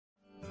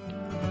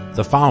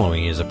The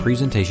following is a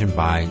presentation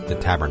by The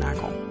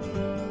Tabernacle,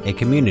 a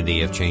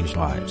community of changed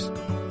lives.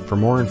 For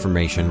more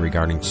information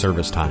regarding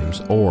service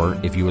times, or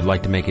if you would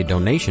like to make a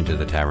donation to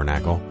The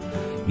Tabernacle,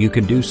 you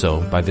can do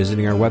so by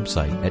visiting our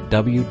website at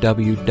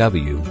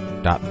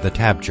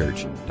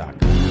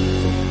www.thetabchurch.com.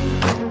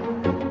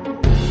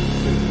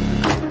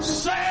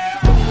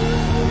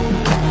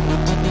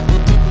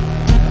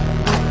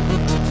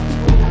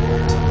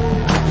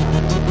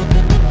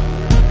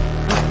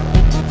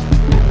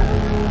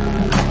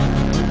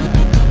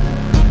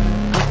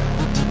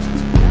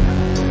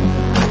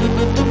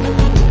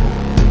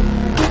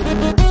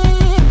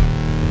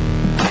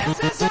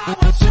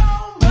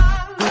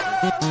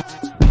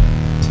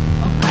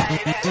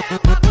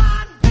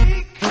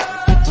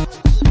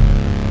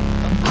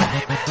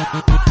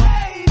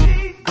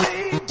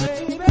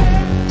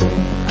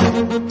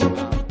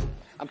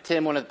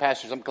 One of the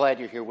pastors. I'm glad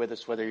you're here with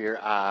us, whether you're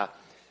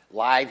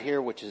live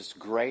here, which is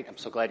great. I'm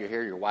so glad you're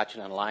here. You're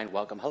watching online.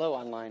 Welcome. Hello,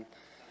 online.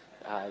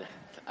 I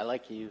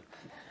like you.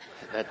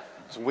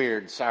 That's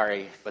weird.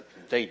 Sorry, but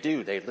they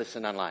do. They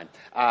listen online.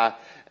 I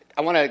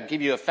want to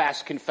give you a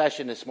fast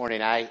confession this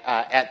morning.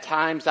 At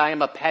times, I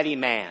am a petty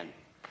man.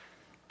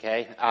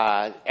 Okay?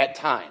 At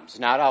times.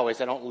 Not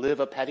always. I don't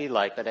live a petty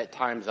life, but at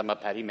times I'm a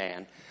petty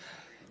man.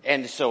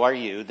 And so are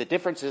you. The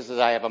difference is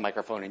I have a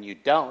microphone and you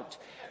don't.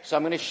 So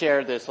I'm going to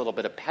share this little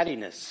bit of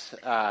pettiness.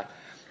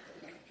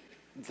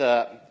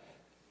 The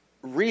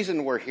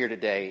reason we're here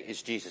today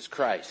is Jesus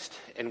Christ.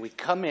 And we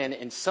come in,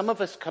 and some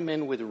of us come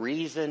in with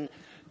reason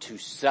to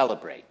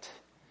celebrate.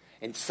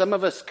 And some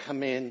of us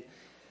come in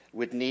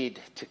with need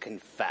to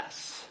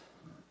confess.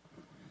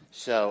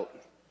 So,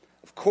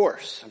 of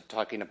course, I'm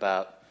talking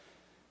about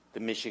the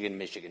Michigan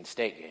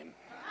State game.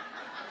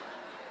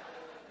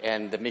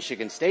 And the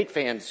Michigan State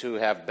fans who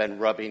have been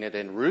rubbing it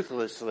in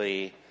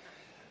ruthlessly,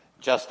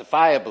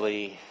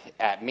 justifiably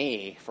at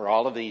me for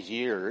all of these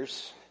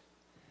years,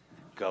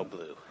 go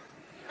blue.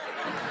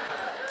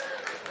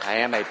 I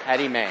am a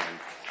petty man.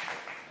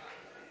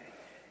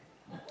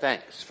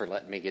 Thanks for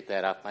letting me get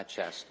that off my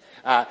chest.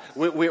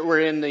 We're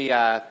in the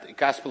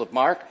Gospel of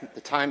Mark.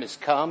 The time has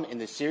come in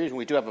this series, and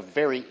we do have a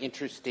very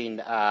interesting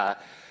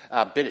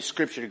bit of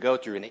scripture to go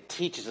through, and it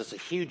teaches us a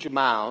huge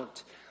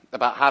amount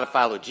about how to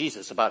follow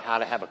Jesus, about how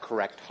to have a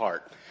correct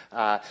heart.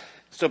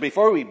 So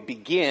before we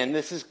begin,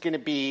 this is going to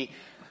be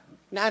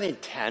not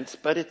intense,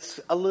 but it's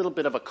a little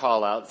bit of a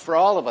call out for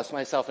all of us,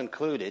 myself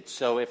included.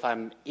 So if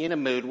I'm in a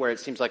mood where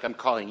it seems like I'm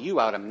calling you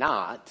out, I'm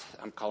not.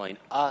 I'm calling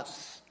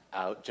us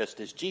out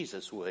just as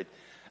Jesus would.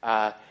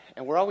 And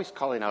we're always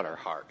calling out our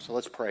heart. So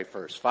let's pray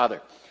first.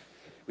 Father,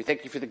 we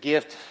thank you for the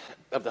gift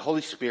of the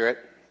Holy Spirit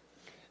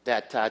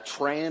that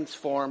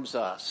transforms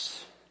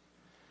us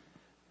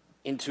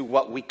into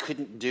what we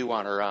couldn't do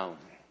on our own.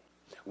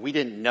 We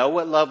didn't know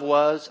what love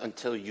was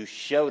until you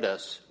showed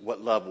us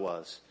what love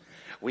was.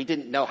 We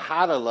didn't know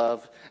how to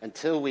love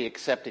until we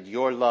accepted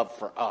your love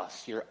for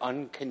us, your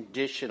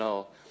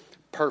unconditional,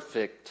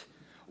 perfect,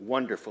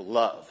 wonderful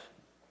love.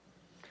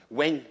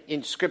 When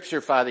in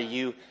Scripture, Father,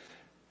 you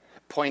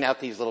point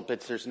out these little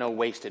bits, there's no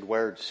wasted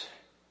words.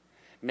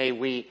 May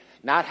we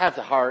not have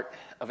the heart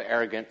of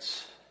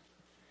arrogance.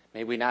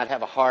 May we not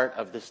have a heart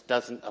of this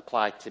doesn't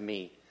apply to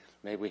me.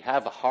 May we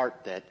have a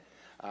heart that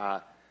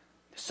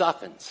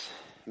softens.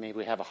 May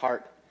we have a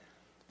heart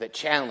that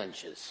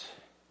challenges.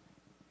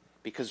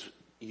 Because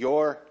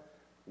your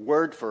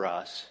word for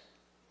us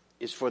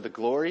is for the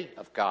glory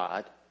of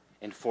God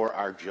and for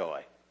our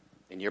joy.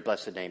 In your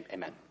blessed name,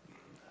 amen.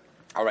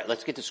 All right,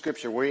 let's get to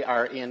Scripture. We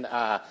are in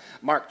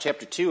Mark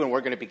chapter 2, and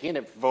we're going to begin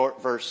at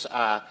verse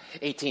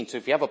 18. So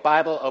if you have a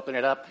Bible, open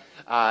it up.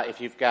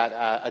 If you've got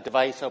a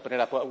device, open it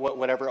up,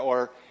 whatever.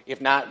 Or if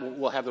not,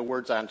 we'll have the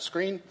words on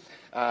screen.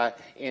 And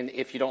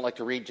if you don't like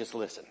to read, just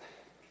listen.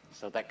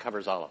 So that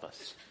covers all of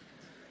us.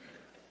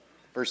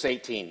 Verse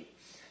 18.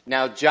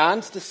 Now,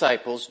 John's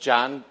disciples,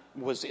 John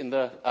was in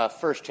the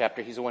first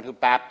chapter. He's the one who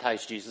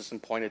baptized Jesus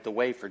and pointed the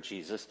way for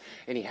Jesus.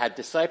 And he had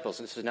disciples.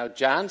 And so now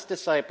John's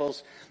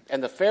disciples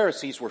and the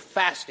Pharisees were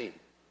fasting.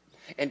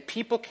 And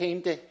people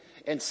came to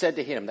and said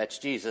to him, that's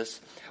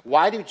Jesus,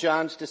 why do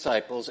John's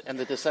disciples and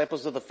the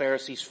disciples of the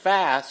Pharisees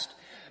fast,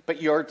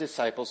 but your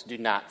disciples do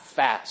not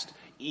fast?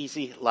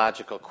 Easy,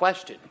 logical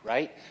question,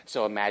 right?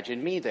 So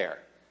imagine me there.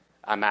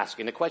 I'm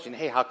asking the question,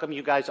 hey, how come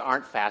you guys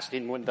aren't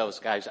fasting when those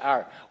guys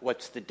are?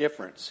 What's the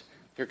difference?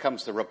 Here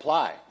comes the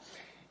reply.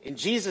 And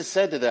Jesus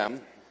said to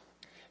them,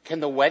 can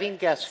the wedding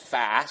guests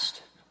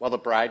fast while the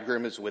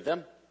bridegroom is with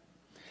them?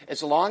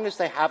 As long as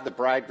they have the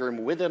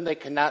bridegroom with them, they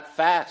cannot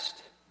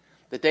fast.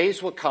 The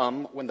days will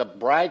come when the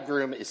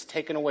bridegroom is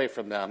taken away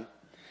from them,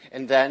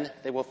 and then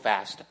they will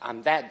fast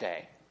on that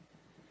day.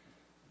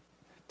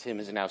 Tim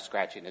is now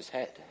scratching his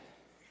head.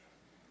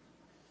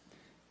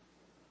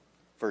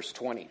 Verse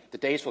 20, the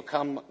days will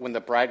come when the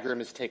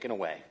bridegroom is taken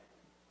away.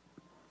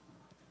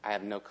 I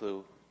have no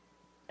clue,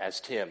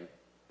 as Tim,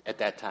 at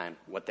that time,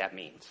 what that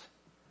means.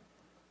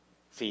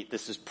 See,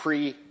 this is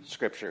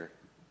pre-Scripture.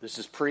 This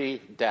is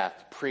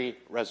pre-death,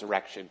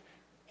 pre-resurrection,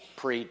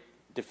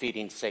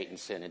 defeating Satan,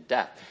 sin, and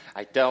death.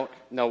 I don't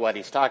know what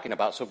he's talking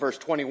about. So verse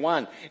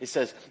 21, it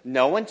says,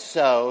 no one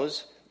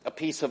sews a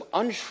piece of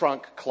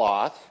unshrunk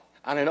cloth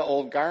on an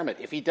old garment.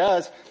 If he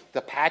does,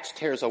 the patch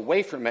tears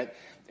away from it,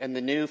 and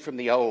the new from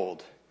the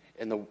old,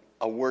 and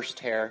a worse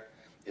tear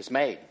is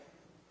made.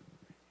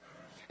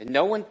 And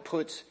no one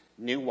puts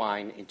new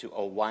wine into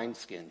old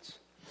wineskins.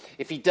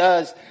 If he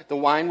does, the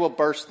wine will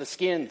burst the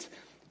skins,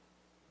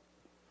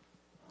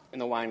 and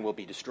the wine will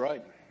be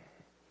destroyed.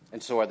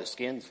 And so are the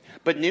skins.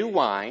 But new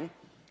wine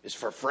is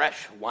for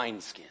fresh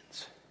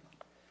wineskins.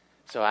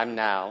 So I'm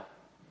now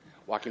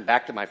walking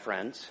back to my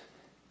friends,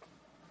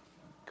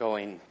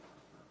 going,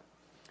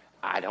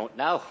 I don't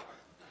know.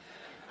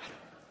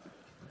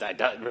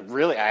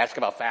 I ask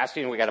about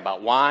fasting. We got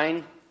about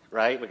wine,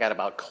 right? We got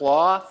about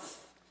cloth.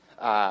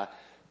 I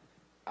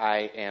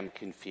am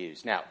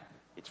confused. Now,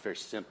 it's very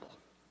simple.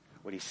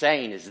 What he's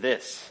saying is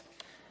this.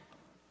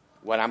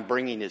 What I'm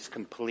bringing is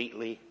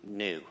completely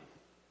new.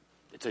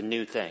 It's a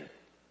new thing.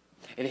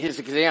 And his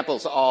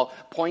examples all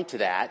point to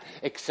that,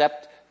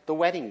 except the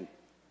wedding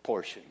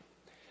portion.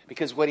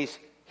 Because what he's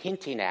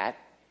hinting at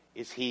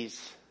is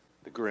he's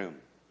the groom,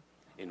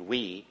 and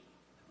we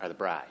are the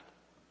bride.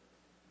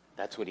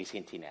 That's what he's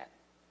hinting at.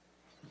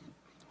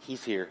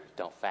 He's here,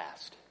 don't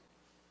fast.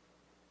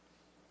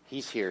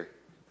 He's here,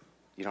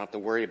 you don't have to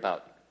worry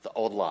about the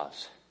old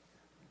laws.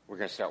 We're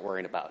going to start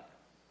worrying about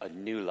a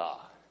new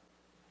law.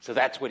 So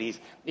that's what he's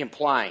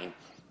implying.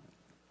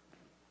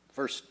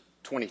 Verse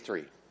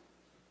 23.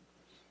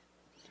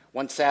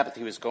 One Sabbath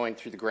he was going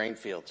through the grain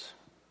fields.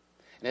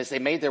 And as they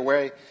made their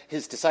way,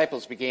 his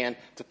disciples began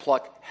to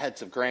pluck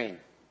heads of grain.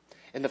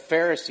 And the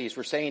Pharisees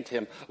were saying to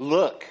him,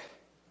 look.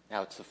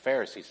 Now it's the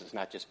Pharisees, it's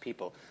not just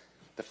people.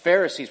 The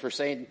Pharisees were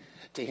saying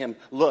to him,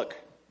 look,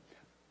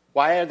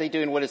 why are they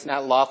doing what is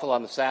not lawful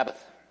on the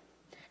Sabbath?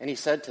 And he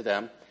said to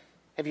them,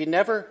 have you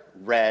never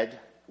read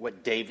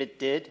what David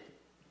did?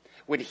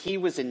 When he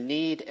was in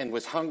need and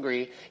was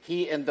hungry,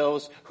 he and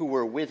those who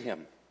were with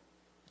him.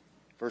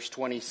 Verse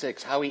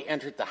 26, how he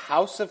entered the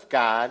house of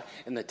God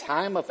in the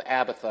time of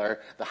Abiathar,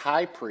 the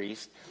high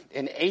priest,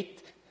 and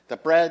ate the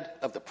bread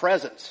of the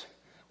presence,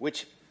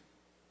 which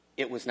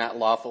it was not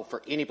lawful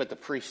for any but the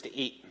priest to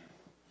eat,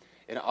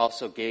 and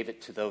also gave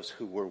it to those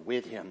who were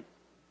with him.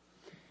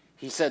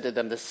 He said to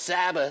them, the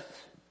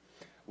Sabbath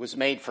was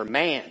made for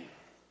man,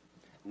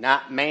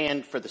 not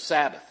man for the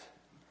Sabbath.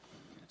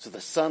 So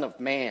the Son of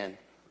Man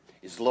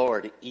is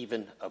Lord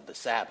even of the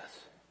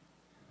Sabbath.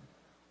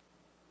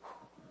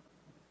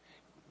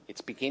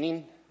 It's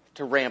beginning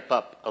to ramp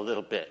up a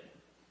little bit.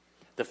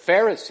 The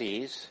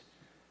Pharisees,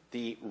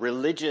 the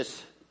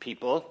religious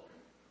people,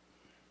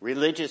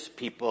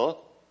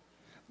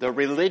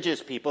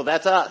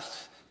 that's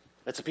us.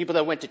 That's the people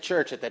that went to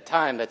church at that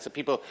time. That's the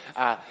people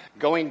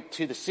going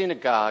to the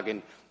synagogue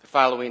and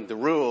following the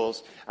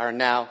rules are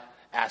now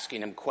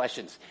asking him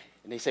questions.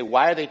 And they say,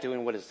 why are they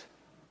doing what is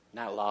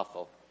not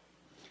lawful?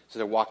 So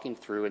they're walking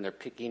through and they're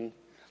picking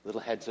little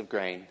heads of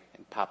grain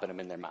and popping them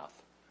in their mouth.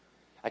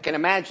 I can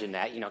imagine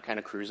that, kind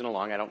of cruising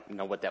along. I don't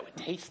know what that would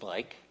taste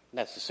like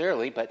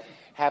necessarily, but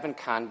having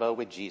convo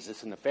with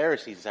Jesus, and the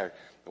Pharisees are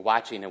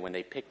watching, and when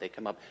they pick, they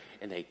come up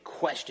and they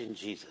question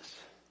Jesus.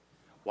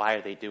 Why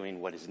are they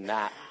doing what is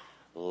not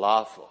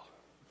lawful?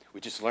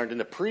 We just learned in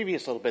the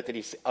previous little bit that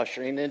he's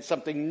ushering in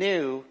something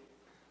new.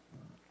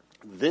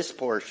 This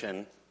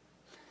portion,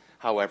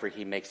 however,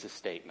 he makes a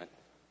statement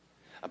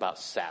about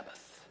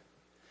Sabbath.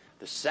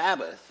 The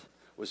Sabbath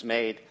was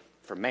made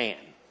for man.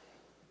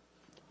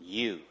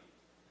 You,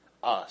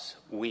 us,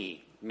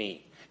 we,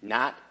 me.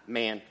 Not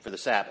man for the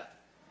Sabbath.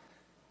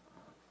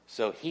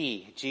 So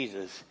he,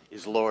 Jesus,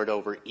 is Lord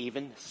over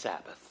even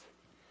Sabbath.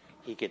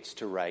 He gets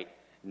to write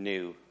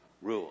new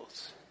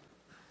rules.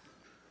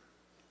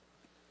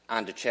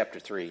 On to chapter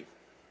 3.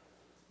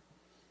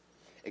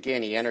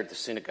 Again, he entered the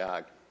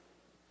synagogue,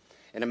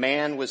 and a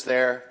man was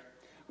there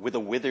with a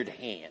withered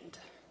hand.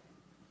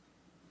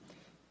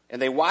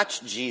 And they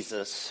watched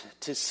Jesus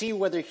to see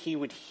whether he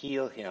would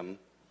heal him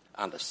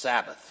on the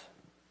Sabbath,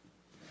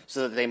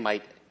 so that they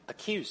might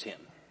accuse him.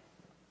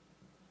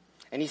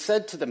 And he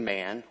said to the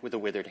man with the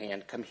withered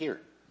hand, come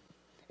here.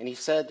 And he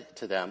said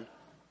to them,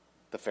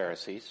 the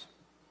Pharisees,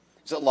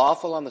 is it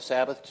lawful on the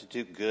Sabbath to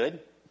do good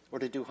or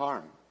to do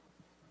harm,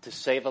 to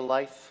save a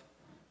life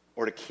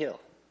or to kill?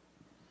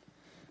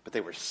 But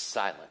they were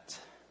silent.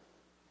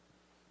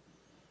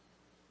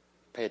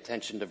 Pay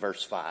attention to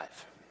verse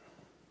 5.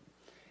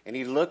 And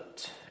he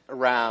looked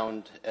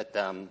around at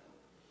them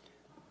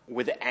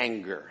with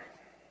anger,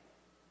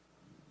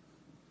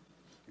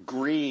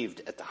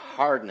 grieved at the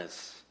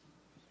hardness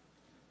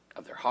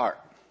of their heart,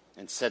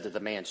 and said to the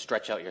man,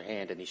 stretch out your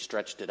hand. And he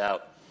stretched it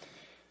out,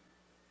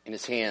 and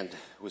his hand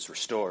was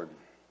restored.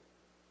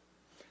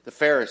 The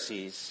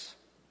Pharisees,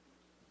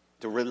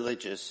 the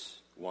religious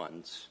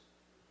ones,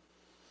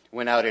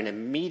 went out and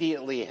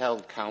immediately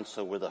held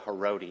counsel with the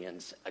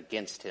Herodians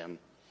against him,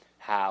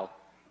 how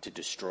to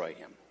destroy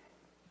him.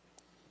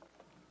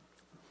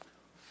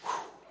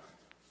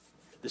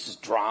 This is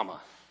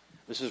drama.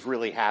 This is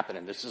really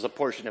happening. This is a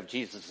portion of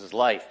Jesus'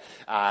 life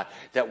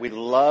that we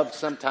love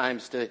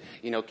sometimes to,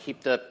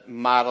 keep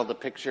the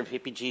picture of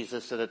hippie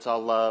Jesus, that it's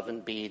all love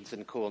and beads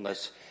and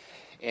coolness.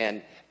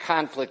 And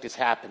conflict is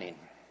happening.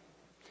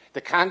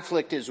 The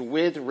conflict is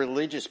with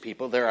religious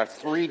people. There are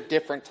 3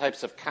 different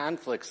types of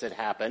conflicts that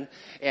happen,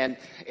 and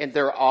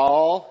they're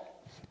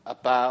all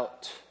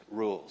about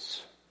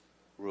rules.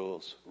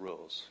 Rules.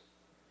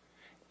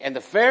 And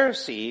the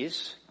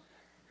Pharisees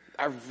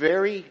are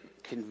very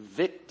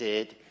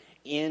convicted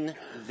in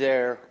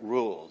their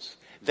rules.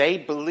 They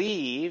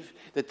believe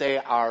that they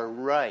are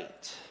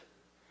right.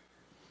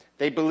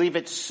 They believe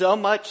it so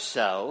much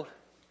so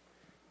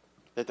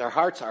that their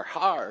hearts are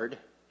hard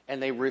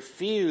and they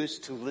refuse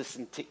to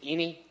listen to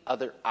any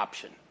other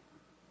option.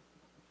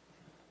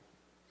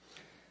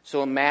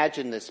 So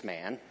imagine this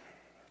man,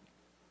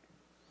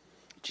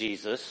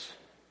 Jesus,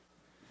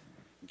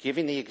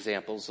 giving the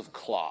examples of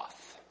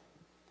cloth.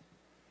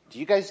 Do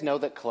you guys know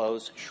that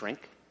clothes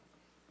shrink?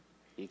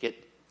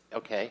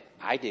 Okay,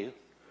 I do.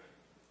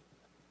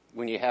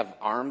 When you have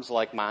arms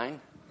like mine,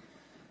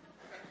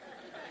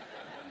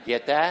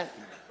 get that?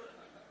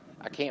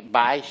 I can't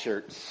buy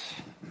shirts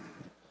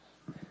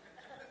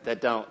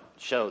that don't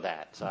show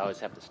that, so I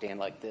always have to stand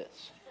like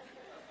this.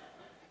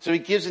 So he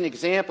gives an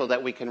example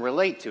that we can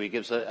relate to. He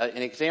gives an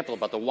example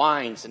about the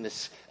wines and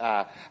this,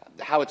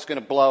 how it's going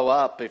to blow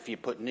up if you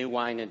put new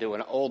wine into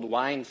an old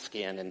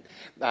wineskin.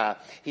 And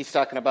he's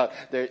talking about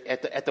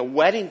at the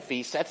wedding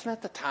feast. That's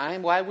not the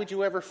time. Why would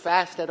you ever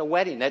fast at a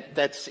wedding?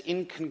 That's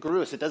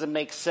incongruous. It doesn't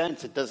make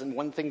sense.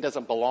 One thing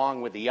doesn't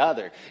belong with the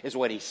other, is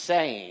what he's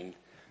saying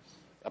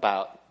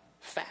about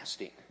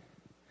fasting.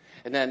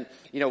 And then,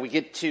 we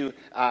get to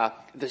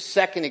the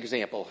second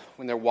example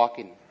when they're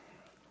walking.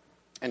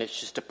 And it's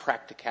just a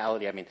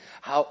practicality. I mean,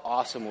 how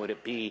awesome would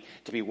it be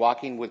to be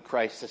walking with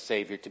Christ the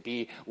Savior, to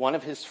be one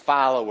of his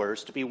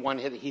followers, to be one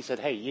that he said,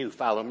 hey, you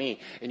follow me,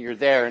 and you're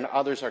there, and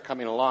others are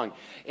coming along.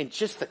 And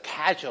just the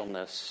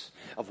casualness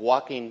of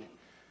walking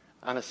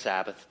on a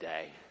Sabbath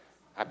day.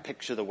 I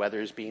picture the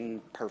weather as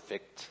being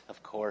perfect,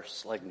 of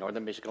course, like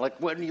northern Michigan. Like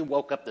when you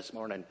woke up this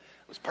morning,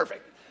 it was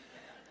perfect.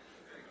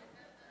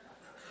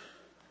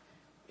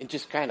 And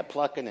just kind of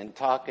plucking and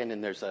talking,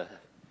 and there's a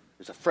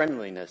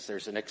friendliness,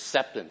 there's an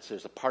acceptance,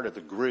 there's a part of the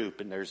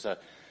group, and there's a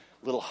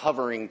little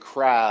hovering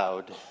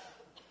crowd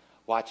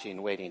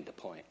watching, waiting to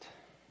point.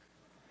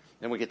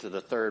 Then we get to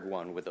the third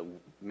one with a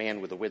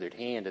man with a withered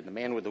hand. And the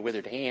man with the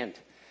withered hand,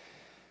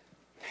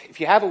 if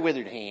you have a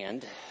withered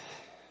hand,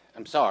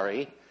 I'm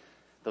sorry,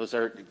 those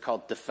are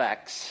called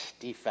defects.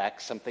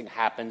 Something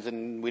happens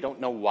and we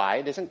don't know why.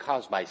 It isn't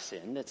caused by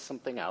sin, it's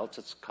something else.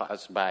 It's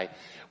caused by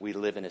we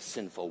live in a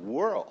sinful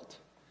world.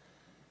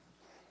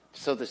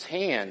 So this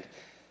hand,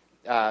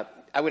 I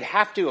would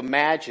have to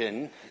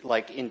imagine,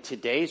 like in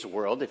today's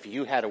world, if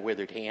you had a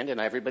withered hand and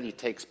everybody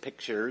takes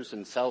pictures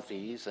and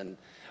selfies and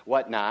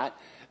whatnot,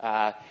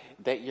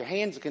 that your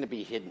hand's going to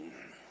be hidden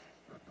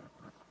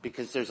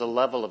because there's a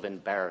level of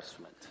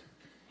embarrassment.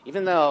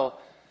 Even though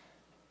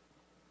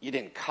you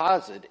didn't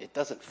cause it, it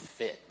doesn't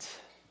fit.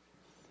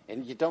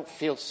 And you don't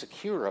feel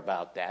secure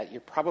about that.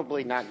 You're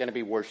probably not going to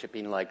be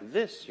worshiping like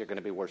this. You're going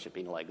to be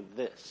worshiping like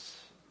this.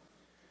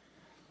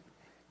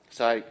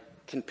 So I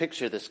can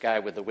picture this guy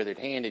with the withered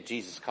hand, and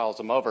Jesus calls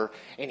him over,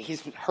 and he's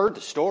heard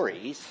the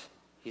stories.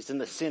 He's in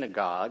the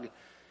synagogue,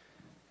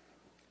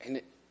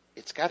 and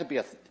it's got to be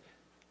a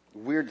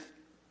weird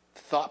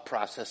thought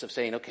process of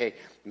saying, okay,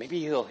 maybe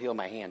he'll heal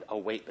my hand. Oh,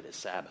 wait, but it's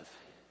Sabbath.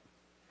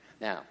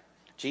 Now,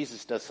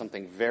 Jesus does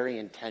something very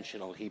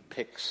intentional. He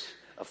picks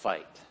a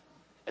fight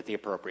at the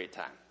appropriate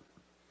time.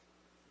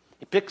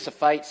 He picks a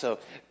fight so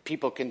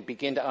people can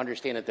begin to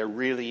understand that there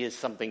really is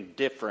something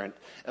different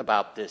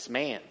about this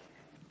man.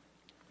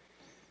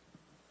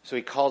 So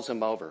he calls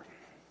him over.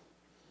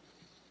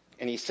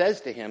 And he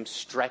says to him,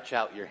 stretch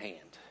out your hand.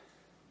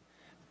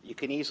 You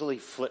can easily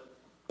flip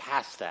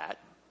past that.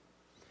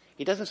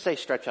 He doesn't say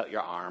stretch out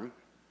your arm.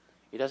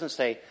 He doesn't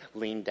say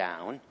lean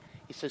down.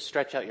 He says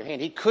stretch out your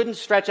hand. He couldn't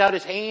stretch out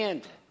his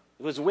hand.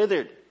 It was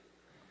withered.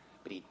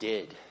 But he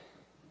did.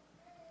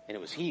 And it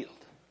was healed.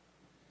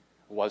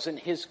 It wasn't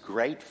his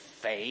great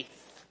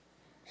faith.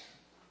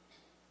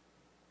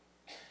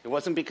 It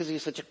wasn't because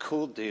he's such a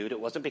cool dude. It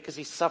wasn't because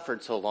he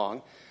suffered so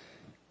long.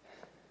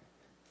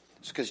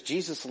 It's because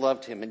Jesus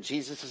loved him, and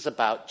Jesus is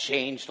about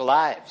changed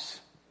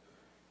lives.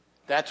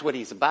 That's what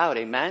he's about,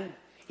 amen?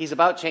 He's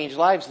about changed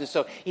lives. And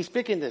so he's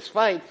picking this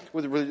fight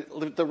with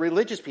the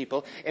religious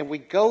people, and we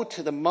go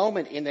to the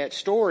moment in that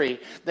story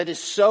that is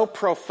so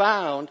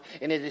profound,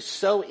 and it is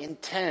so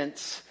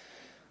intense,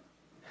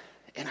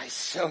 and I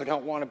so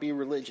don't want to be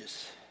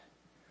religious.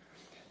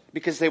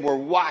 Because they were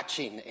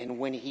watching, and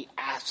when he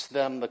asked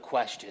them the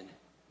question,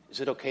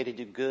 is it okay to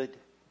do good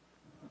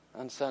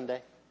on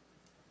Sunday?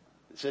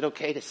 Is it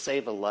okay to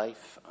save a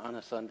life on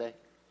a Sunday?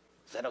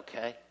 Is that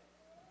okay?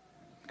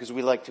 Because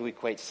we like to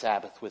equate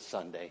Sabbath with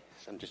Sunday.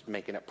 So I'm just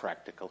making it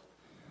practical.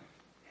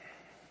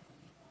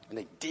 And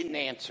they didn't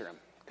answer him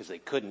because they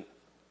couldn't.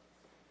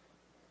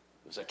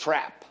 It was a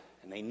trap,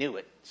 and they knew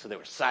it, so they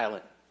were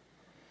silent.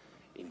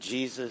 And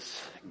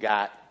Jesus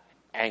got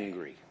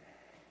angry.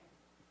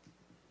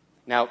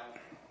 Now,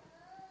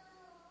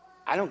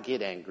 I don't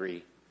get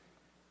angry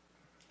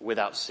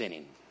without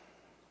sinning.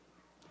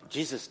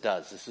 Jesus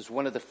does. This is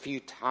one of the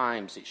few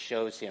times it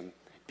shows him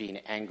being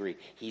angry.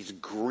 He's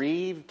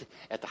grieved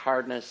at the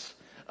hardness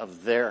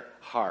of their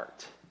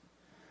heart.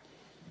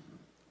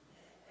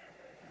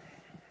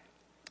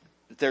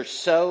 They're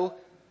so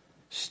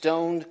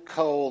stone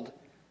cold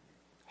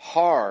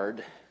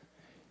hard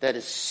that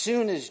as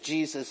soon as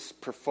Jesus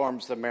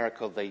performs the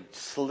miracle, they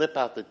slip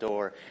out the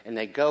door and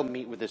they go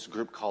meet with this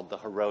group called the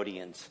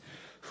Herodians,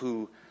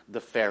 who the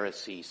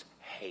Pharisees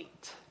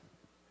hate.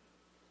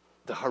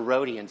 The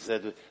Herodians,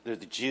 they're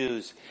the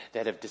Jews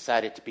that have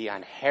decided to be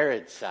on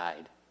Herod's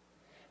side,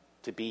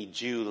 to be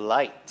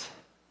Jew-light,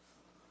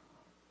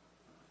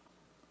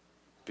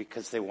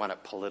 because they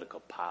wanted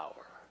political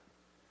power.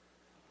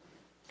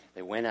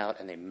 They went out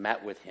and they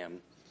met with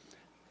him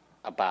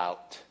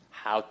about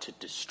how to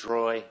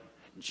destroy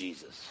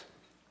Jesus.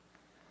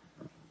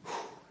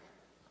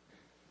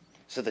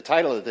 So the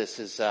title of this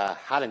is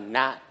How to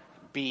Not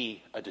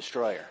Be a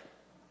Destroyer.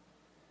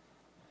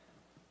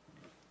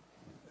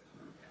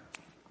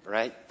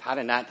 Right? How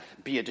to Not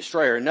Be a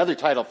Destroyer. Another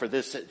title for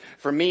this,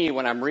 for me,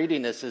 when I'm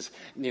reading this, is,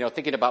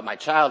 thinking about my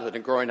childhood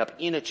and growing up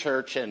in a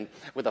church and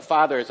with a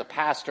father as a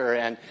pastor.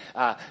 And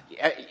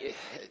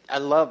I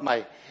love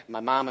my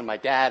mom and my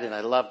dad, and I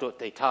loved what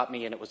they taught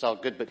me, and it was all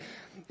good. But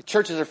the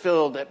churches are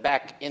filled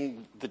back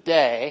in the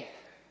day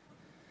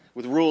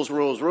with rules.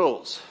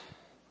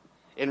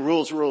 And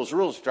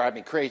rules drive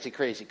me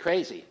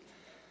crazy.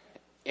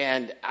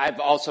 And I've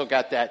also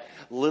got that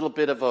little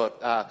bit of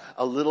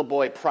a little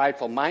boy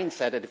prideful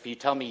mindset that if you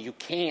tell me you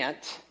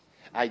can't,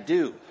 I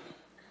do.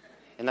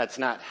 And that's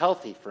not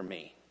healthy for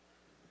me.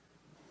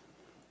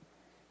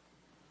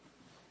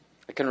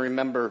 I can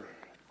remember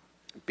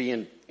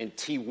being in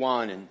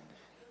T1 and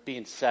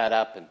being sat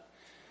up, and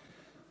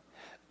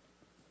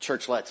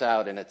church lets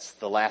out, and it's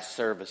the last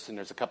service, and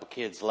there's a couple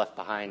kids left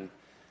behind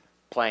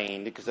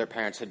playing because their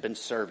parents had been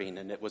serving,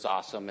 and it was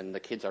awesome, and the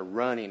kids are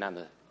running on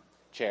the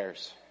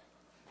chairs.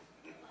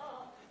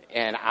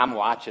 And I'm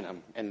watching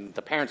them, and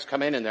the parents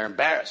come in, and they're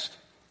embarrassed.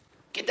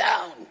 Get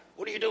down.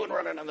 What are you doing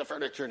running on the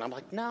furniture? And I'm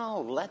like,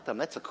 no, let them.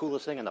 That's the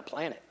coolest thing on the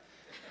planet.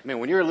 I mean,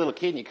 when you're a little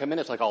kid and you come in,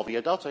 it's like all the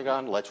adults are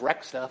gone. Let's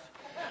wreck stuff.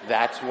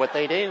 That's what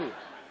they do,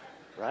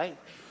 right?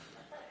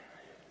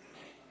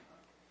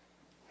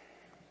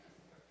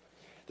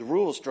 The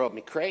rules drove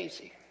me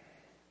crazy.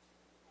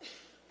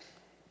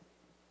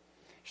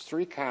 There's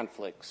 3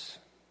 conflicts,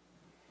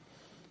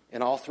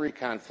 and all 3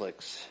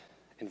 conflicts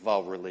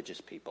involve religious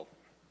people.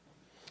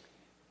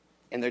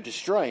 And they're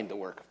destroying the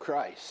work of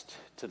Christ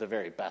to the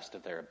very best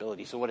of their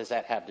ability. So what does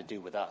that have to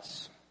do with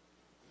us?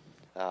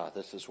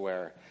 This is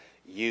where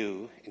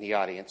you in the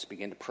audience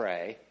begin to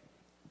pray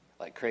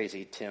like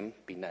crazy. Tim,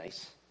 be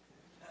nice.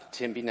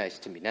 Tim, be nice.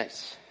 Tim, be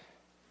nice.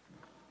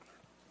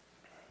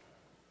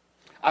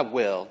 I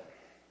will.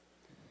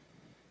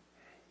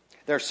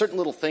 There are certain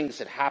little things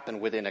that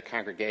happen within a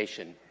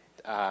congregation.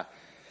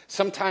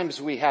 Sometimes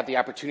we have the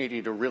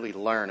opportunity to really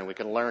learn, and we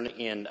can learn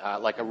in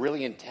like a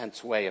really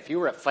intense way. If you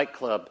were at Fight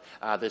Club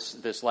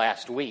this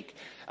last week,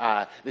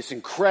 this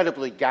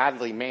incredibly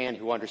godly man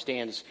who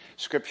understands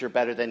Scripture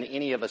better than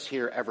any of us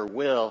here ever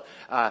will,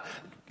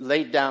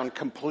 laid down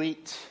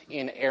complete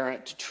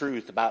inerrant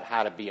truth about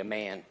how to be a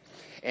man.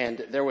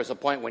 And there was a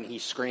point when he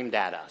screamed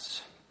at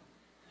us,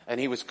 and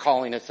he was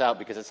calling us out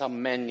because it's how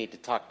men need to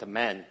talk to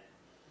men.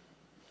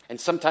 And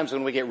sometimes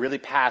when we get really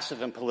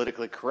passive and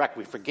politically correct,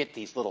 we forget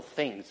these little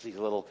things, these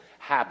little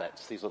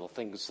habits, these little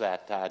things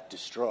that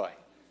destroy.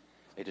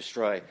 They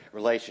destroy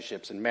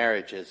relationships and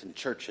marriages and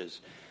churches,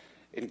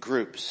 in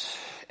groups,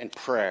 and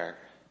prayer.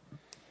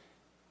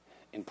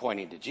 And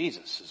pointing to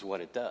Jesus is what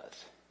it does.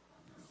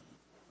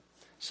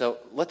 So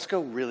let's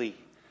go really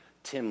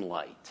Tim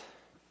light,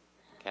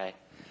 okay?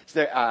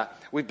 So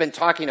we've been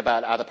talking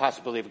about the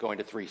possibility of going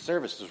to 3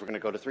 services. We're going to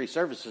go to 3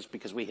 services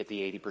because we hit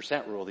the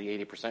 80% rule.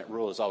 The 80%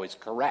 rule is always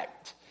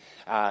correct.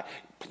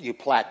 You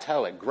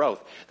plateau at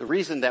growth. The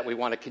reason that we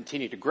want to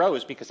continue to grow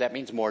is because that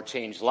means more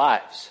changed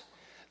lives.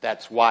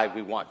 That's why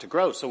we want to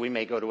grow. So we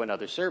may go to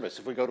another service.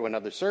 If we go to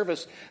another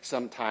service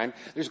sometime,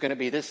 there's going to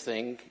be this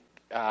thing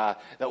that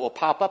will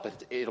pop up.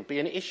 It'll be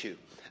an issue,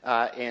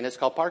 and it's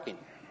called parking.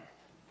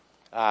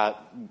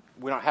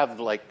 We don't have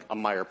like a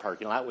Meijer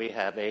parking lot. We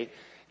have a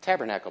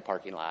Tabernacle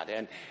parking lot,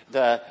 and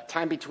the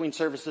time between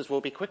services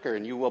will be quicker,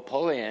 and you will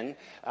pull in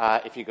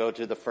if you go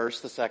to the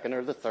first, the second,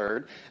 or the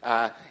third.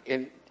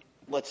 And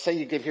let's say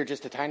you get here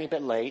just a tiny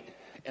bit late,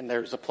 and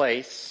there's a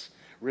place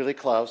really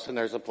close, and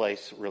there's a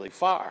place really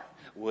far.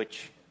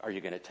 Which are you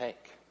going to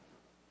take?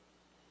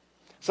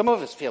 Some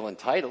of us feel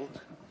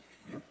entitled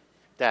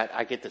that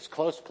I get this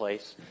close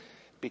place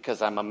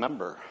because I'm a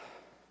member.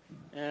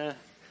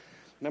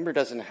 Member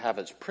doesn't have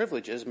its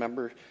privileges.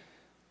 Membership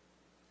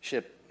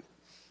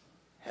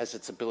has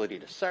its ability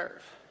to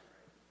serve.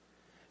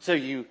 So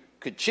you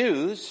could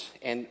choose,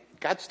 and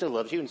God still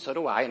loves you, and so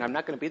do I, and I'm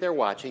not going to be there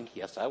watching.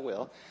 Yes, I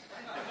will.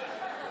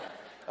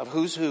 Of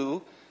who's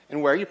who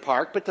and where you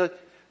park. But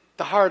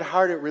The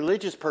hard-hearted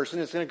religious person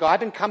is going to go, I've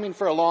been coming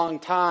for a long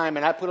time,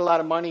 and I put a lot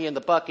of money in the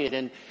bucket,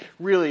 and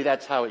really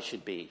that's how it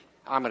should be.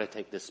 I'm going to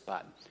take this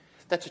spot.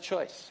 That's a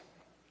choice.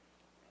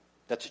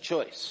 That's a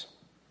choice.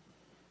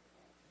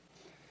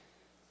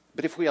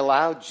 But if we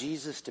allow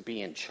Jesus to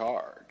be in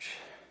charge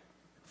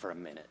for a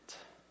minute,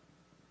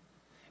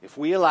 if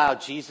we allow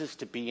Jesus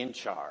to be in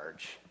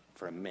charge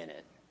for a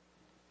minute,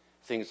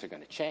 things are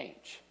going to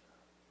change.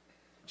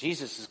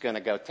 Jesus is going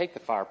to go take the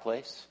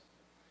fireplace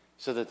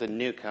so that the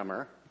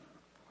newcomer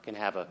can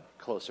have a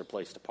closer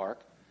place to park.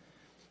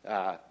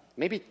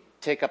 Maybe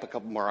take up a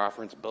couple more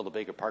offerings and build a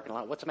bigger parking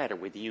lot. What's the matter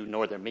with you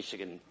Northern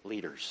Michigan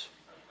leaders?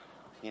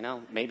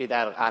 Maybe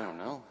that, I don't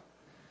know.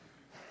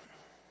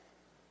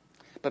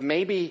 But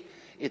maybe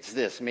it's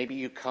this. Maybe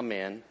you come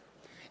in.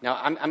 Now,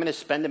 I'm going to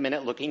spend a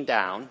minute looking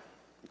down,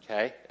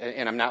 okay?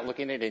 And I'm not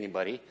looking at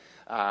anybody.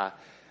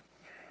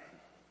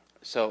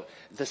 So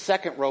the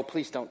second row,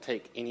 please don't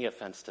take any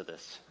offense to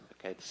this,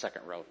 okay? The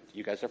second row.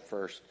 You guys are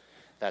first.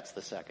 That's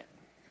the second.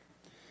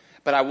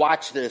 But I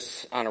watch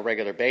this on a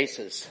regular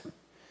basis.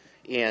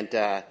 And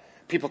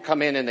people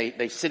come in and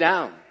they sit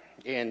down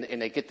and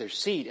they get their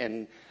seat.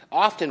 And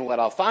often what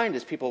I'll find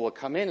is people will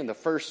come in and the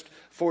first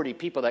 40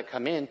 people that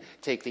come in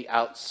take the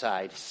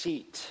outside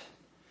seat.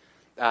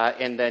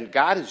 And then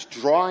God is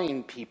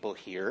drawing people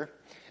here.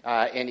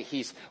 And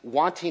he's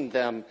wanting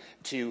them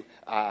to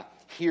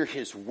hear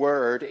his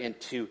word and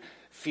to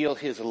feel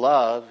his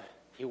love.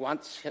 He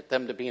wants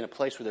them to be in a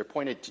place where they're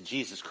pointed to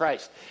Jesus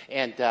Christ.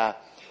 And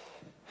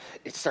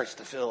it starts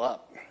to fill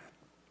up.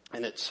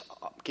 And it's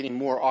getting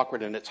more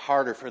awkward, and it's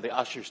harder for the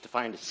ushers to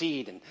find a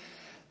seat. And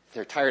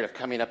they're tired of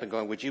coming up and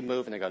going, would you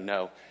move? And they go,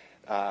 no.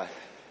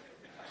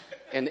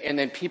 And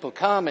then people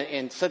come,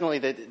 and suddenly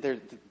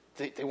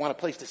they want a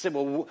place to sit.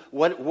 Well,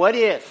 what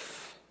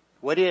if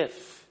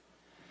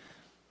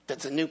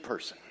that's a new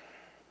person?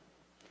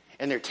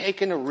 And they're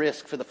taking a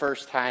risk for the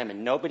first time,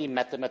 and nobody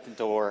met them at the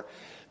door.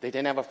 They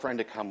didn't have a friend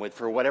to come with.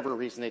 For whatever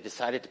reason, they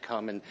decided to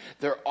come, and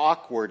they're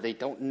awkward. They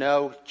don't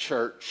know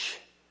church.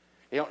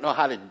 They don't know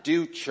how to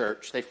do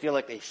church. They feel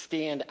like they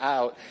stand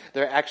out.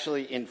 They're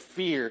actually in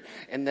fear.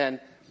 And then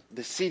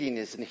the seating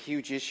is a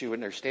huge issue,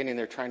 and they're standing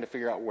there trying to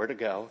figure out where to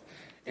go,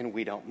 and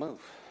we don't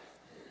move.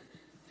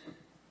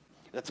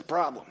 That's a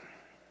problem.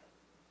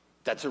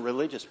 That's a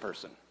religious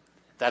person.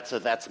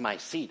 That's my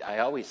seat. I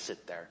always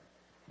sit there.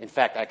 In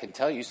fact, I can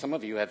tell you, some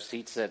of you have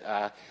seats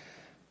that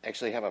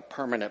actually have a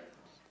permanent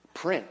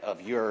print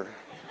of your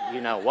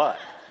you-know-what,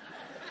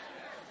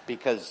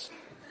 because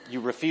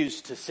you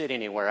refuse to sit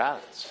anywhere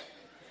else.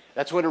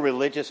 That's what a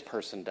religious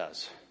person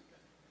does.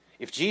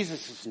 If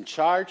Jesus is in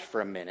charge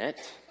for a minute,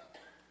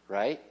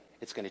 right,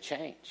 it's going to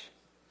change.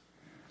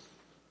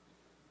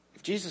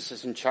 If Jesus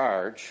is in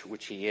charge,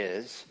 which he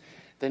is,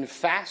 then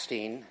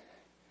fasting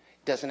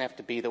doesn't have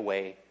to be the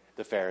way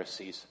the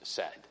Pharisees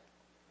said.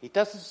 He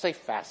doesn't say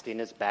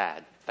fasting is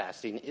bad.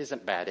 Fasting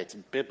isn't bad. It's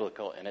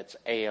biblical and it's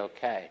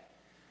A-okay.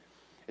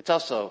 It's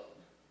also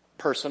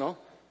personal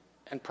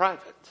and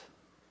private.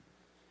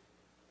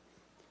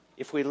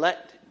 If we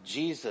let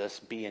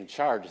Jesus be in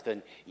charge,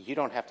 then you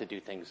don't have to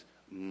do things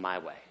my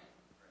way.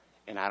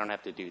 And I don't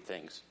have to do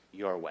things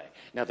your way.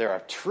 Now, there are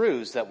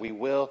truths that we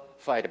will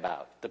fight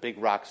about, the big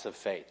rocks of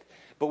faith.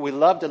 But we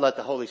love to let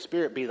the Holy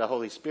Spirit be the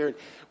Holy Spirit.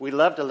 We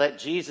love to let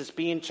Jesus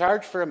be in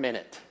charge for a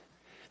minute.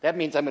 That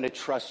means I'm going to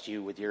trust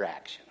you with your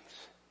actions.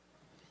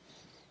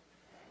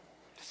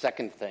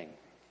 Second thing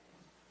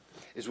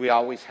is we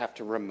always have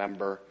to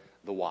remember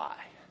the why.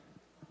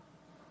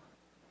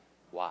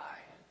 Why?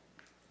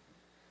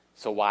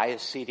 So why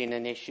is seating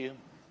an issue?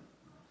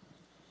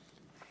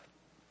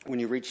 When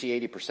you reach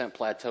the 80%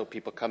 plateau,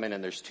 people come in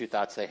and there's two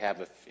thoughts they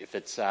have. If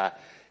it's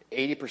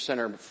 80%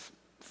 or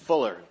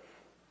fuller,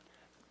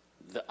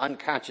 the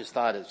unconscious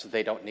thought is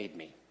they don't need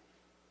me.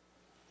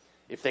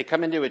 If they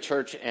come into a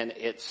church and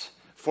it's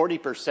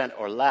 40%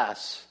 or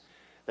less,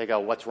 they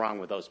go, what's wrong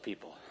with those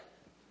people?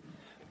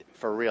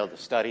 For real, the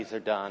studies are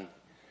done.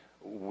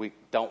 We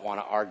don't want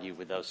to argue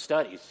with those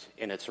studies.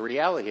 And it's a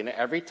reality. And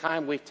every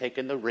time we've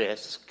taken the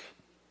risk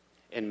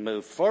and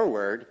moved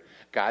forward,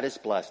 God has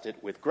blessed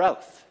it with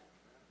growth.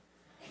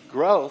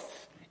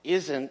 Growth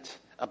isn't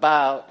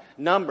about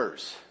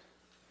numbers.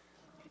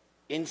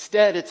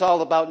 Instead, it's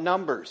all about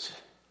numbers.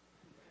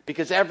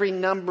 Because every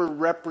number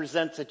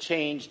represents a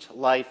changed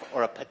life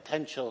or a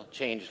potential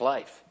changed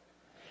life.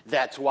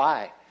 That's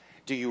why.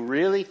 Do you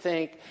really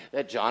think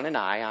that John and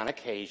I, on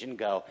occasion,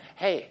 go,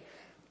 hey,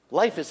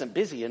 life isn't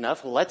busy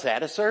enough, let's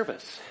add a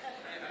service?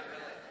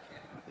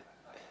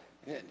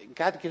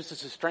 God gives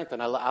us the strength,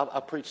 and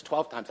I'll preach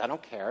 12 times. I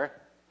don't care.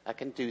 I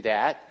can do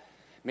that.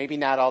 Maybe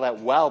not all that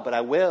well, but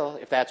I will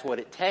if that's what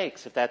it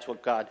takes, if that's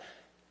what God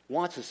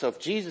wants us. So if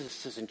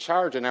Jesus is in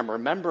charge and I'm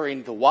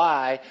remembering the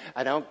why,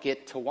 I don't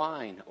get to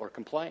whine or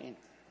complain.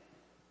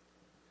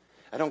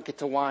 I don't get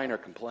to whine or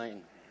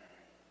complain.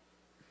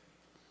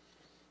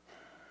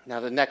 Now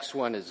the next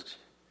one is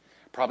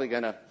probably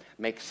going to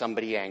make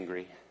somebody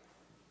angry,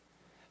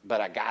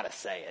 but I got to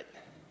say it.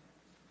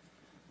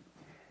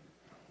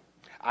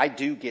 I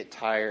do get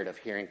tired of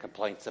hearing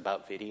complaints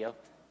about video.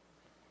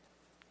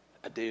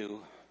 I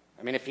do.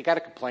 I mean, if you got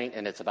a complaint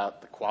and it's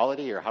about the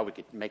quality or how we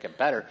could make it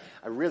better,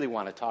 I really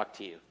want to talk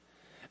to you.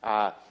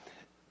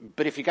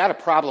 But if you got a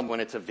problem when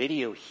it's a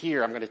video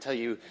here, I'm going to tell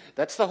you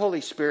that's the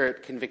Holy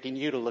Spirit convicting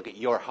you to look at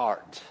your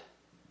heart,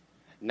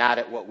 not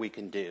at what we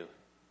can do.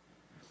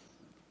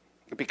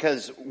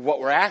 Because what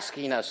we're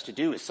asking us to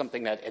do is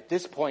something that at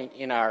this point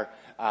in our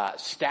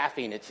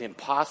staffing, it's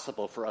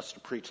impossible for us to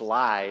preach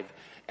live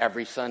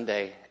every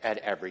Sunday at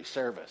every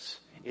service.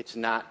 It's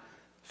not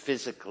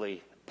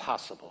physically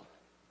possible.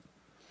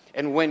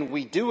 And when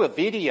we do a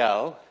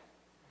video,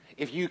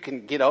 if you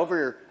can get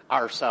over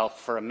ourselves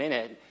for a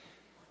minute,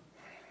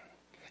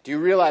 do you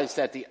realize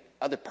that the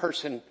other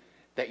person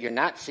that you're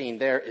not seeing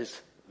there is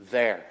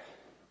there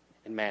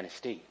in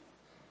Manistee?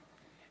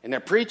 And they're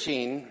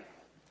preaching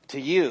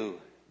to you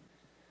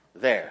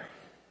there.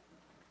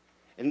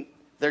 And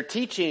they're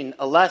teaching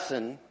a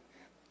lesson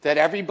that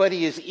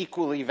everybody is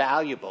equally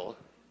valuable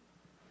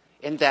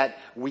and that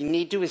we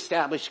need to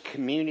establish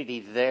community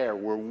there.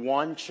 We're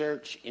one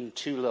church in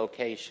two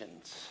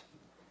locations.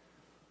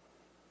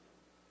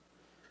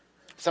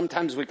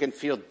 Sometimes we can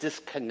feel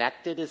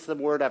disconnected is the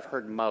word I've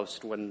heard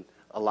most when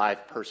a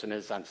live person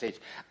is on stage.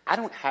 I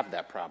don't have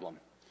that problem.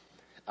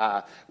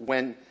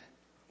 When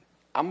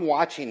I'm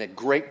watching a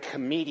great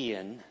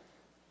comedian,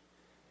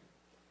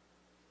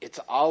 it's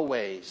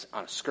always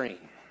on a screen.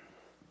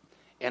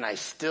 And I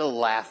still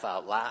laugh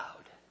out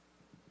loud.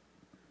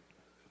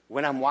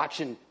 When I'm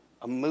watching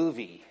a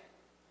movie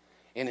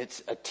and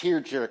it's a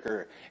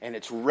tearjerker and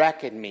it's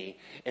wrecking me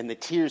and the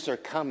tears are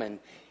coming,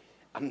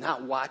 I'm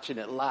not watching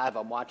it live,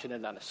 I'm watching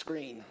it on a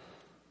screen.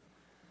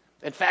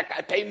 In fact,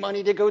 I pay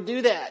money to go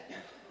do that.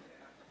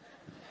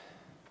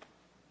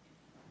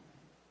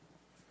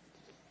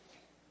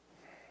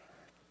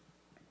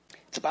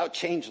 It's about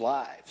change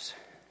lives.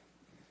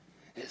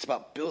 It's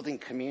about building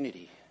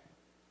community.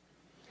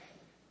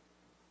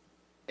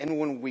 And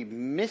when we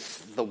miss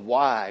the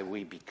why,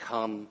 we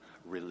become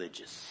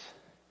religious.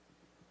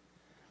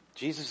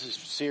 Jesus'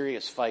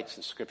 serious fights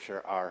in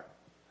Scripture are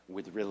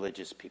with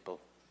religious people.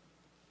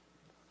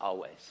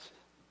 Always.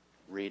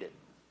 Read it.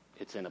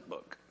 It's in a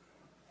book.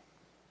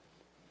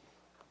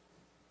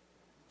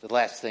 The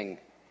last thing,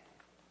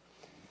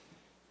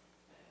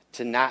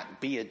 to not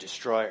be a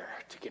destroyer,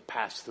 to get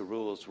past the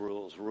rules,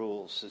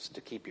 is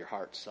to keep your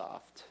heart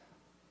soft.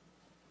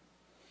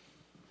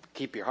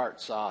 Keep your heart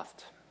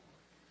soft.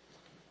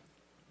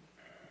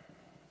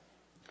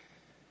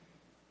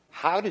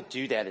 How to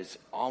do that is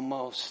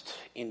almost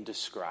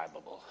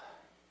indescribable.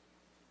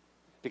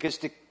 Because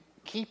to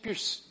keep your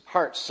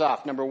heart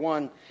soft, number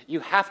one, you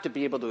have to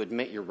be able to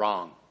admit you're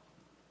wrong.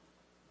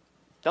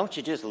 Don't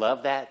you just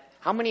love that?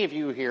 How many of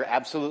you here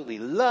absolutely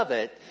love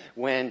it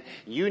when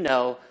you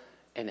know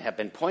and have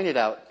been pointed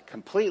out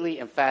completely,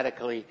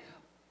 emphatically,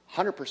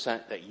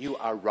 100% that you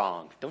are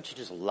wrong? Don't you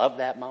just love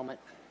that moment?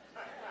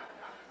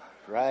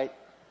 Right?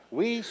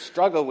 We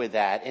struggle with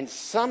that, and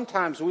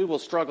sometimes we will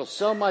struggle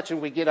so much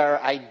and we get our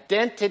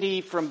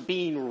identity from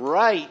being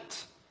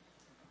right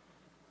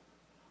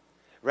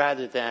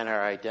rather than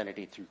our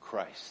identity through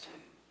Christ.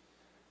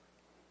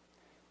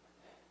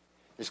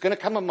 There's going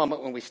to come a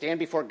moment when we stand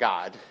before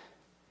God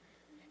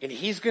and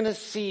He's going to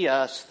see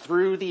us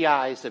through the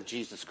eyes of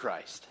Jesus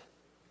Christ.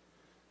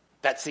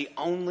 That's the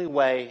only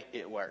way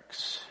it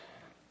works.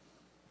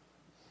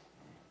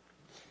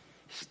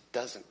 He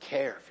doesn't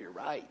care if you're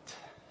right.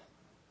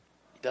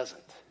 He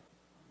doesn't.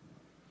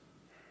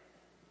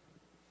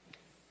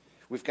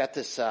 We've got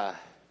this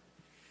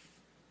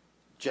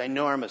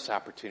ginormous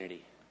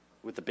opportunity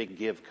with the big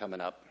give coming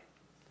up.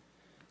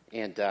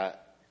 And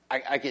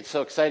I get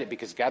so excited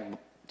because God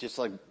just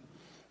like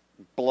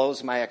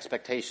blows my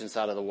expectations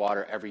out of the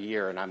water every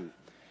year, and I'm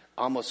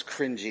almost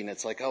cringing.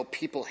 It's like, oh,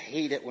 people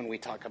hate it when we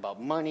talk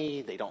about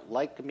money. They don't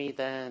like me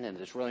then, and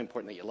it's really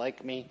important that you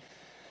like me.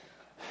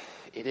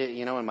 It is,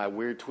 you know, in my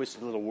weird,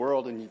 twisted little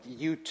world, and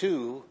you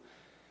too.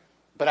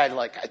 But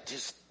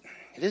it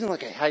isn't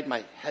like I hide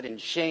my head in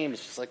shame.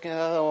 It's just like,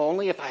 oh,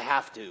 only if I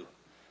have to.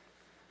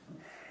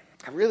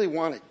 I really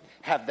want to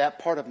have that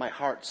part of my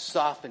heart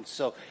softened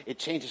so it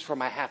changes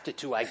from I have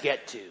to I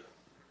get to.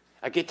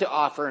 I get to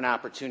offer an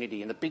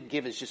opportunity, and the big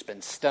give has just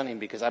been stunning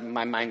because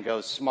my mind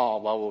goes small,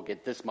 well, we'll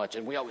get this much,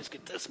 and we always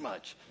get this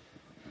much.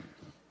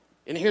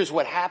 And here's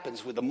what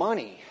happens with the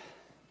money,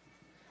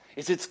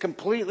 is it's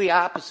completely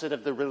opposite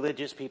of the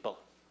religious people.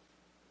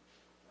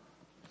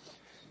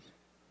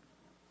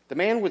 The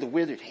man with the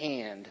withered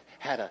hand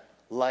had a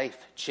life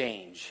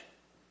change.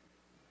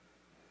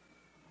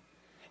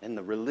 And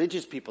the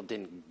religious people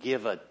didn't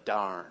give a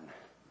darn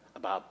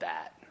about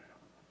that.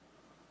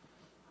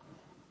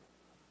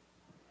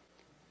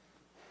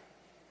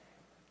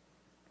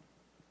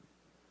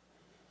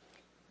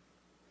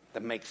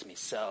 That makes me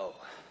so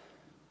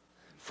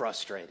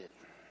frustrated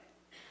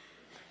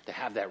to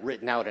have that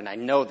written out. And I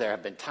know there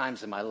have been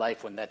times in my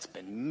life when that's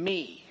been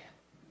me.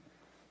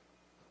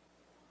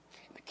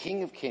 The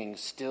King of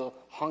Kings still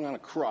hung on a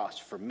cross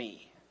for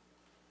me.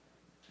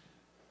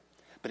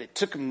 But it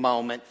took a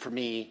moment for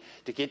me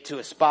to get to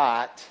a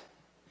spot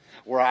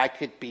where I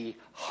could be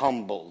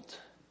humbled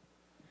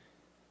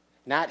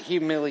Not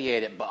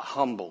humiliated, but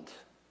humbled.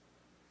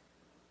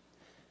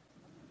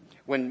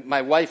 When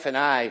my wife and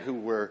I, who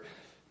were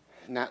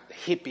not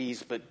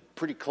hippies, but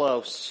pretty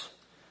close,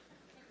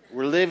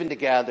 were living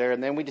together,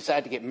 and then we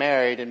decided to get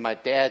married, and my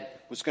dad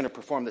was going to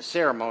perform the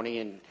ceremony,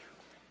 and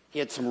he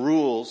had some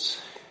rules.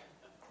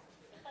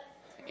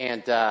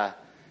 And,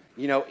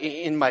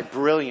 in my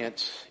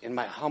brilliance, in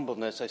my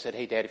humbleness, I said,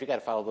 hey, Dad, if you got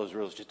to follow those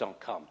rules, just don't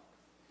come.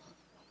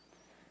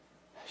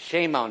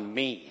 Shame on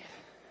me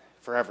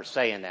for ever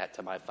saying that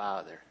to my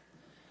father.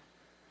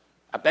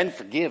 I've been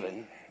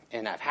forgiven,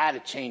 and I've had a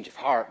change of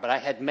heart, but I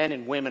had men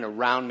and women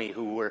around me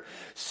who were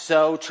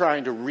so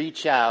trying to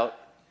reach out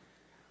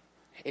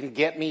and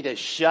get me to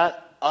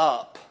shut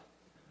up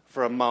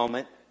for a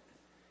moment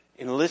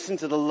and listen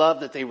to the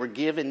love that they were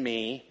giving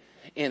me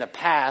in a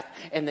path,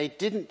 and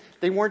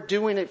they weren't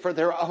doing it for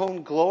their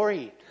own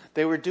glory.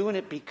 They were doing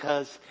it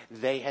because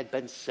they had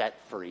been set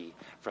free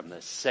from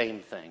the same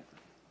thing.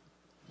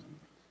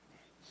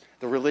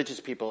 The religious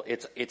people,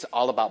 it's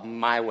all about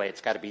my way.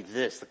 It's got to be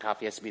this. The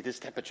coffee has to be this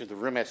temperature. The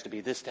room has to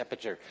be this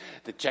temperature.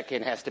 The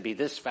check-in has to be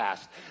this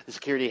fast. The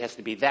security has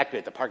to be that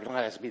good. The parking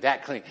lot has to be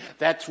that clean.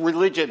 That's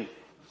religion.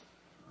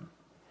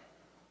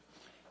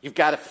 You've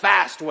got to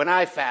fast when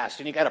I fast,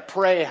 and you've got to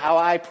pray how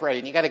I pray,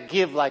 and you've got to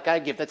give like I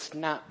give. That's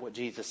not what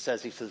Jesus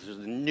says. He says there's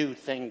a new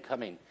thing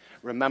coming.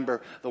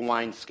 Remember the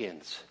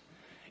wineskins.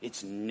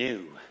 It's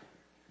new.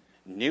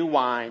 New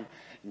wine,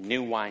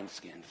 new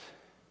wineskins.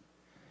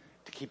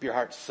 To keep your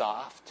heart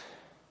soft.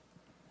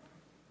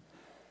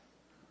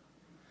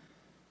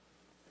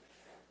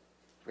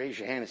 Raise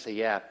your hand and say,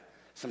 yeah,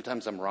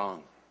 sometimes I'm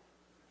wrong.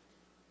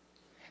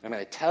 And I'm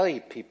going to tell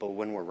you people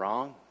when we're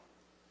wrong.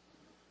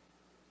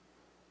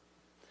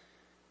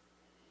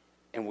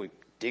 And we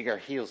dig our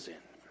heels in.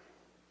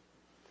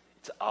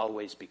 It's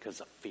always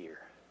because of fear.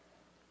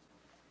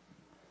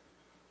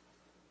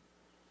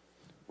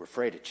 We're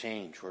afraid of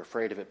change. We're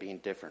afraid of it being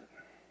different.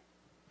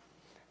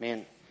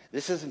 Man,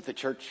 this isn't the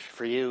church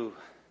for you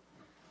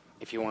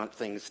if you want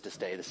things to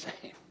stay the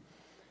same.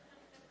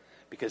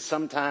 Because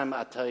sometime,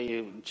 I tell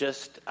you,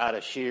 just out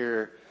of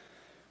sheer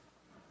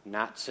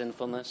not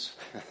sinfulness,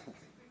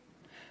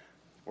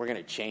 we're going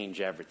to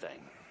change everything.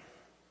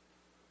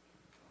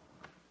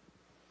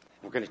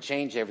 We're going to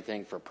change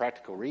everything for a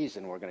practical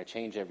reason. We're going to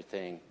change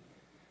everything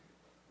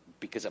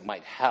because it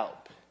might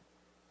help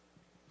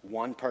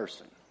one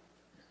person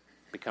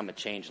become a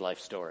changed life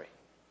story.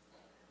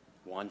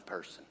 One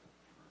person.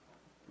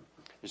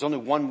 There's only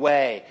one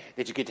way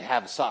that you get to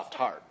have a soft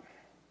heart.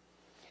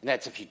 And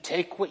that's if you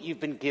take what you've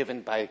been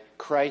given by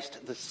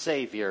Christ the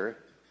Savior,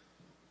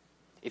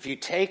 if you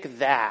take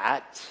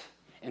that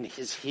and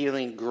His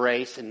healing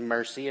grace and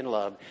mercy and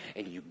love,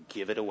 and you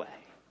give it away.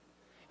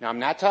 Now, I'm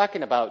not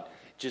talking about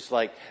just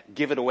like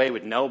give it away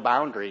with no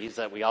boundaries,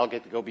 that we all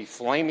get to go be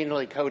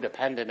flamingly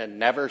codependent and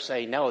never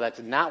say no. That's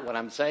not what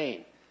I'm saying.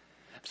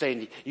 I'm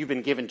saying you've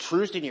been given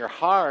truth in your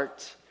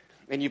heart,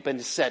 and you've been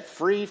set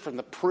free from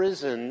the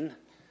prison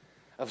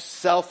of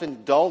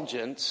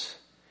self-indulgence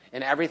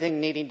and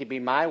everything needing to be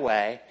my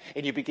way,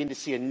 and you begin to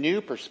see a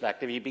new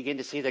perspective. You begin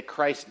to see that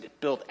Christ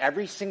built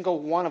every single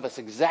one of us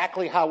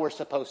exactly how we're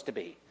supposed to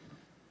be.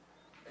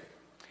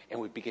 And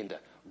we begin to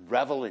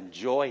revel in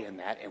joy in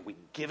that, and we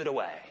give it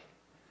away.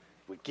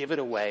 We give it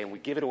away, and we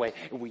give it away,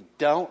 and we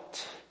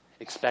don't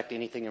expect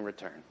anything in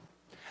return.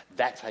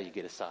 That's how you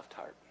get a soft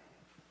heart.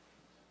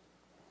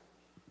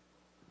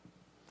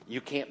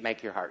 You can't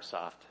make your heart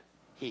soft.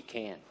 He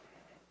can.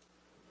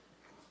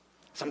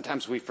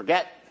 Sometimes we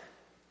forget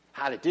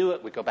how to do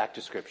it. We go back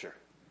to Scripture.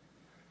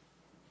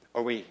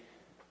 Or we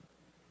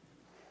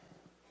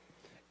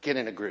get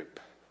in a group.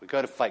 We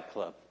go to Fight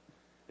Club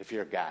if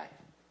you're a guy.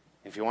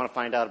 If you want to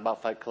find out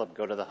about Fight Club,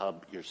 go to the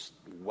Hub. You're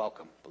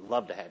welcome. We'd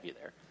love to have you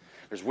there.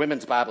 There's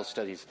women's Bible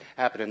studies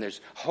happening.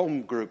 There's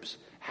home groups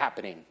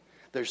happening.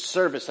 There's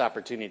service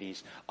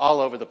opportunities all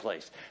over the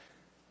place.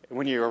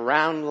 When you're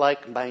around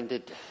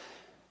like-minded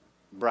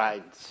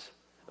brides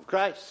of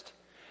Christ,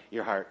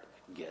 your heart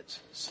gets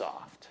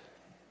soft.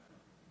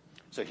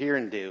 So hear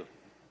and do.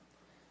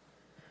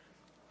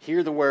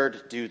 Hear the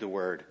word, do the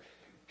word.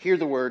 Hear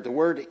the word. The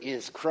word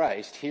is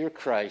Christ. Hear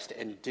Christ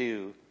and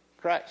do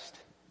Christ.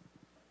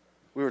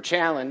 We were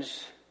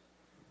challenged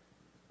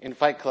in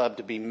Fight Club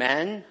to be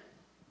men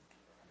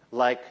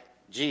like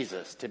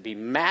Jesus, to be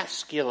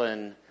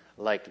masculine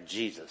like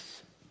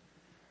Jesus.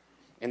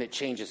 And it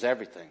changes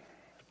everything.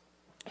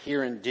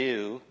 Hear and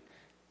do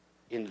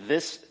in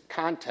this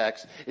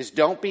context is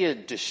don't be a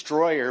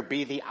destroyer,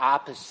 be the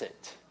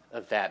opposite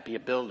of that. Be a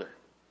builder.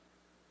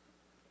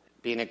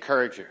 Be an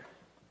encourager.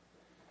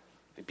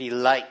 Be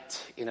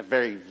light in a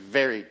very,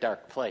 very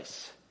dark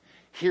place.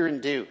 Hear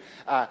and do.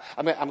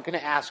 I'm going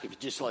to ask if you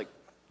just like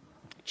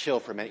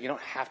chill for a minute. You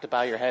don't have to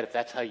bow your head. If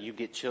that's how you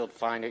get chilled,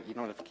 fine. You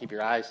don't have to keep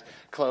your eyes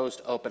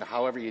closed, open,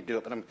 however you do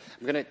it. But I'm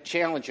going to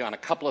challenge you on a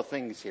couple of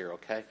things here,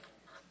 okay?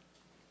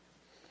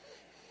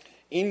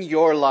 In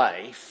your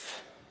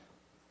life,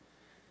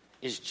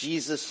 is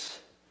Jesus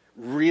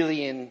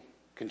really in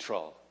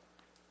control?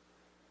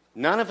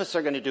 None of us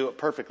are going to do it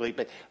perfectly,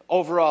 but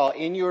overall,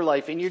 in your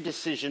life, in your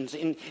decisions,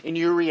 in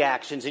your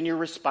reactions, in your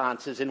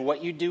responses, in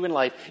what you do in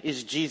life,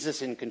 is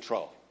Jesus in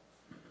control?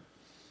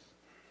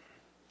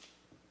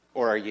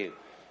 Or are you?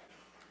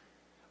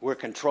 We're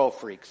control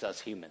freaks, us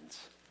humans.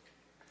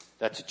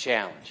 That's a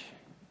challenge.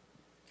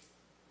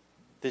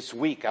 This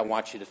week, I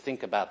want you to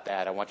think about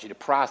that. I want you to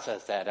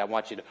process that. I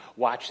want you to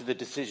watch the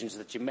decisions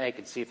that you make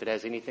and see if it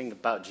has anything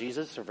about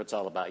Jesus or if it's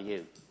all about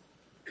you.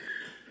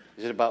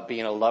 Is it about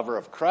being a lover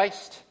of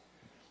Christ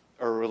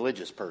or a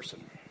religious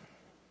person?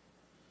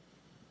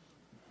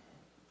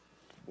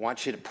 I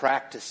want you to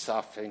practice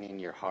softening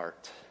your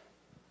heart.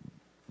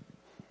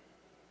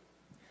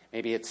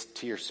 Maybe it's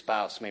to your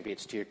spouse. Maybe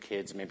it's to your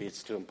kids. Maybe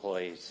it's to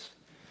employees.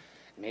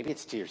 Maybe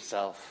it's to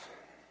yourself.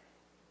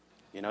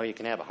 You know, you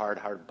can have a hard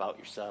heart about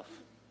yourself.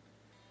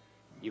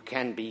 You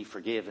can be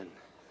forgiven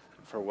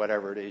for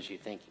whatever it is you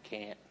think you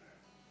can't.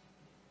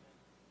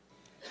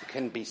 You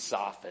can be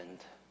softened.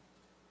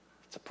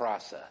 It's a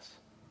process.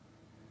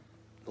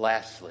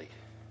 Lastly,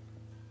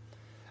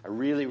 I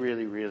really,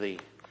 really, really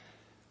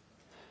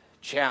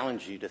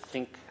challenge you to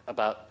think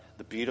about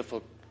the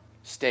beautiful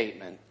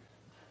statement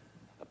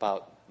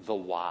about the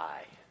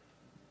why.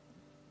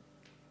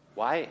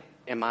 Why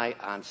am I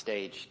on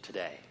stage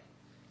today?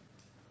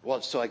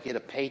 Well, so I get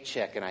a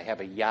paycheck and I have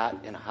a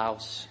yacht and a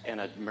house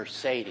and a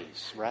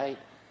Mercedes, right?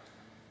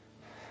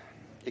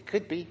 It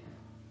could be.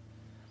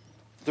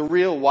 The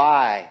real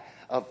why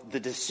of the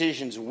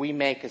decisions we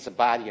make as a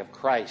body of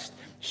Christ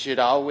should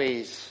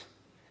always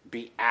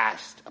be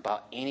asked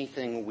about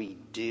anything we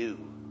do.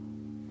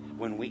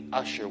 When we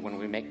usher, when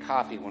we make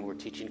coffee, when we're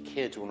teaching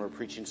kids, when we're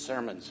preaching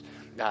sermons,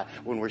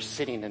 when we're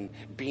sitting and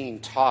being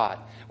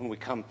taught, when we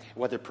come,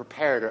 whether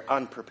prepared or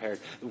unprepared,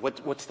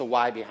 what's the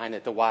why behind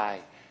it? The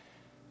why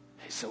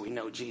is so we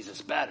know Jesus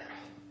better.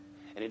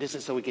 And it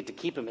isn't so we get to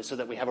keep him, it's so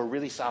that we have a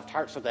really soft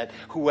heart, so that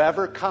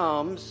whoever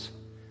comes,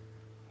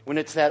 when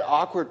it's that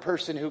awkward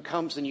person who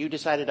comes and you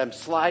decided I'm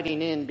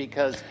sliding in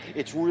because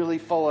it's really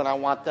full and I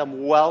want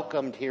them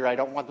welcomed here, I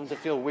don't want them to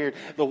feel weird.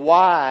 The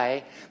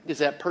why is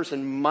that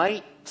person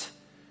might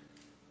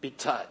be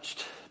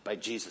touched by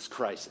Jesus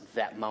Christ at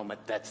that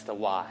moment. That's the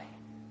why.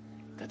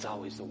 That's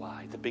always the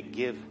why. The big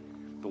give,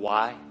 the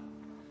why.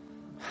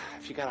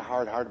 If you got a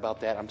hard heart about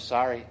that, I'm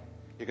sorry.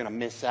 You're going to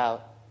miss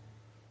out.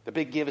 The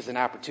big give is an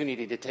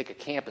opportunity to take a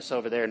campus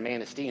over there in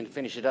Manistee and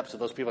finish it up so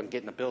those people can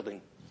get in the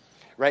building.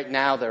 Right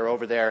now, they're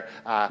over there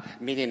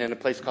meeting in a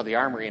place called the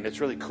Armory, and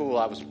it's really cool.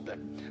 I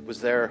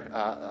was there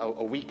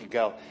a week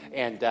ago,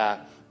 and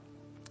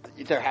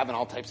they're having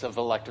all types of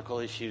electrical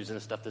issues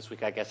and stuff this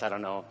week. I guess, I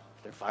don't know.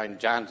 They're fine.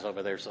 John's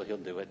over there, so he'll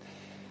do it.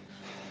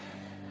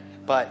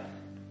 But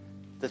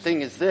the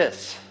thing is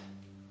this.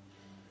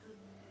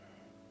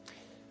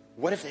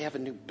 What if they have a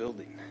new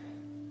building?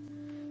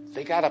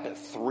 They got up at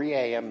 3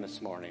 a.m.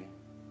 this morning,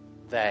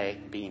 they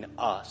being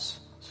us,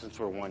 since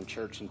we're one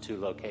church in two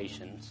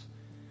locations,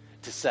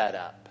 to set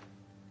up.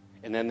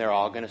 And then they're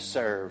all going to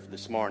serve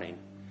this morning.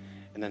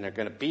 And then they're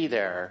going to be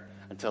there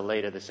until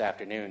later this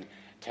afternoon,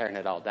 tearing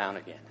it all down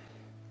again.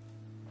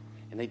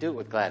 And they do it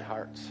with glad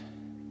hearts.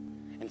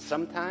 And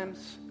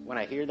sometimes when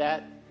I hear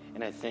that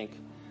and I think,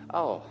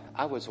 oh,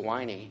 I was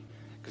whiny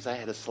because I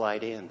had to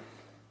slide in.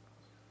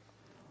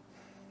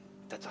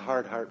 That's a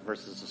hard heart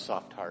versus a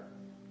soft heart.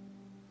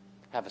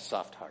 Have a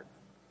soft heart.